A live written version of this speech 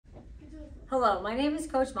Hello, my name is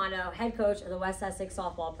Coach Mondo, head coach of the West Essex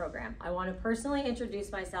softball program. I want to personally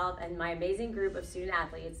introduce myself and my amazing group of student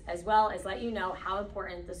athletes, as well as let you know how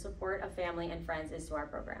important the support of family and friends is to our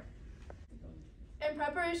program. In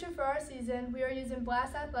preparation for our season, we are using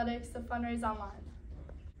Blast Athletics to fundraise online.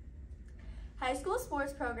 High school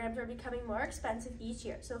sports programs are becoming more expensive each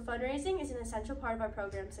year, so fundraising is an essential part of our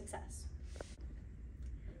program's success.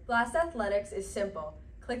 Blast Athletics is simple.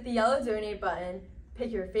 Click the yellow donate button,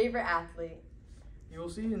 pick your favorite athlete. You will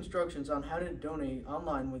see instructions on how to donate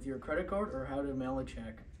online with your credit card or how to mail a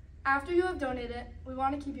check. After you have donated, we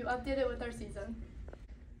want to keep you updated with our season.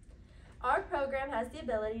 Our program has the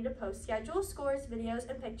ability to post schedules, scores, videos,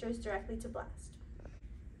 and pictures directly to Blast.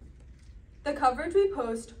 The coverage we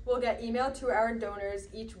post will get emailed to our donors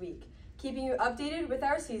each week, keeping you updated with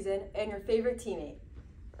our season and your favorite teammate.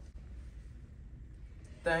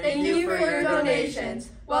 Thank you for your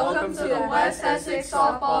donations. Welcome to the West Essex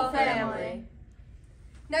softball family.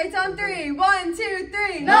 Nights on three. 1, 2,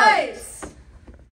 3. Night!